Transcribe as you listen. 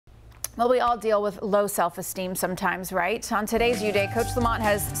Well, we all deal with low self-esteem sometimes, right? On today's YouDay, Coach Lamonte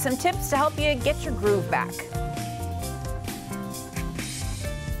has some tips to help you get your groove back.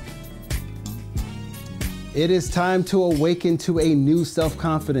 It is time to awaken to a new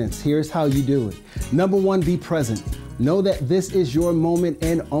self-confidence. Here's how you do it. Number one, be present. Know that this is your moment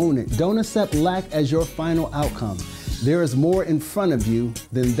and own it. Don't accept lack as your final outcome. There is more in front of you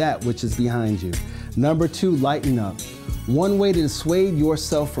than that which is behind you. Number two, lighten up. One way to dissuade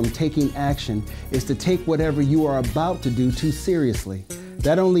yourself from taking action is to take whatever you are about to do too seriously.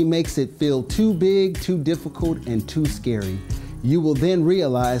 That only makes it feel too big, too difficult, and too scary. You will then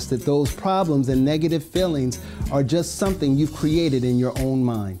realize that those problems and negative feelings are just something you've created in your own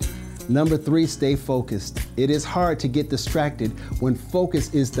mind. Number three, stay focused. It is hard to get distracted when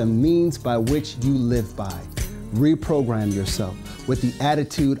focus is the means by which you live by. Reprogram yourself with the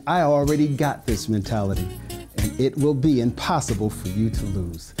attitude, I already got this mentality, and it will be impossible for you to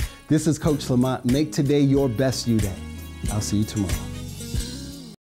lose. This is Coach Lamonte. Make today your best YouDay. I'll see you tomorrow.